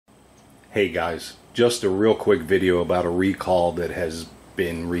Hey guys, just a real quick video about a recall that has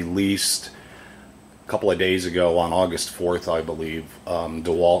been released a couple of days ago on August 4th, I believe.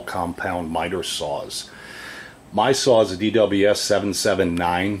 Dewalt compound miter saws. My saw is a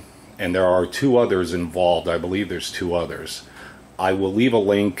DWS779, and there are two others involved. I believe there's two others. I will leave a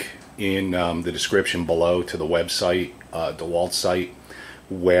link in the description below to the website, Dewalt site,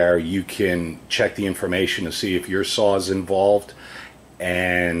 where you can check the information to see if your saw is involved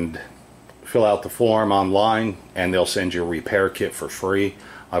and fill out the form online, and they'll send you a repair kit for free.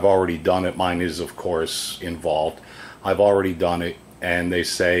 I've already done it. Mine is, of course, involved. I've already done it, and they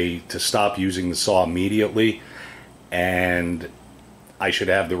say to stop using the saw immediately, and I should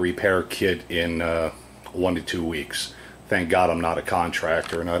have the repair kit in 1 to 2 weeks. Thank God I'm not a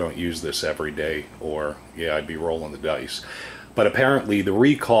contractor and I don't use this every day, or yeah, I'd be rolling the dice. But apparently the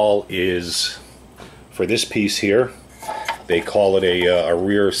recall is for this piece here. They call it a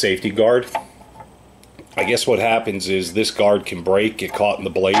rear safety guard. I guess what happens is this guard can break, get caught in the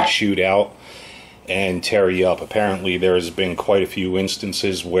blade, shoot out, and tear you up. Apparently there's been quite a few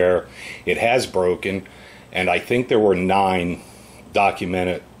instances where it has broken, and I think there were 9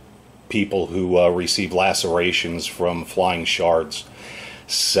 documented people who received lacerations from flying shards.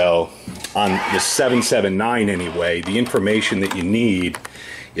 So on the 779 anyway, the information that you need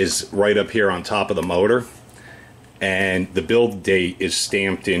is right up here on top of the motor, and the build date is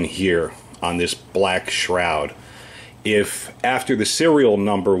stamped in here on this black shroud. If after the serial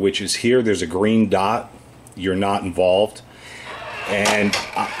number, which is here, there's a green dot, you're not involved. And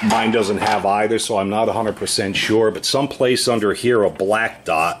mine doesn't have either, so I'm not 100% sure, but someplace under here, a black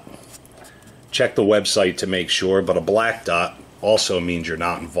dot, check the website to make sure, but a black dot also means you're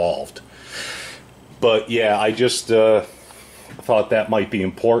not involved. But yeah, I just thought that might be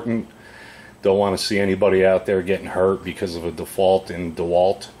important. Don't want to see anybody out there getting hurt because of a default in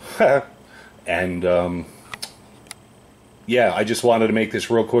Dewalt. And yeah, I just wanted to make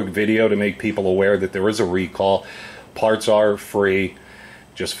this real quick video to make people aware that there is a recall. Parts are free.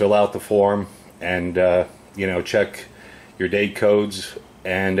 Just fill out the form and you know, check your date codes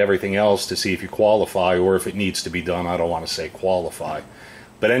and everything else to see if you qualify, or if it needs to be done. I don't want to say qualify.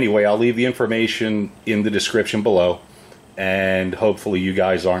 But anyway, I'll leave the information in the description below, and hopefully you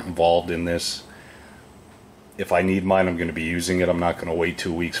guys aren't involved in this. If I need mine, I'm going to be using it. I'm not going to wait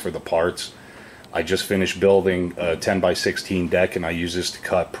 2 weeks for the parts. I just finished building a 10x16 deck, and I use this to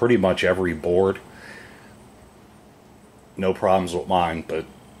cut pretty much every board. No problems with mine, but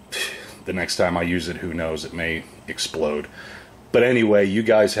the next time I use it, who knows, it may explode. But anyway, you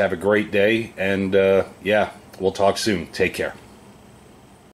guys have a great day, and yeah, we'll talk soon. Take care.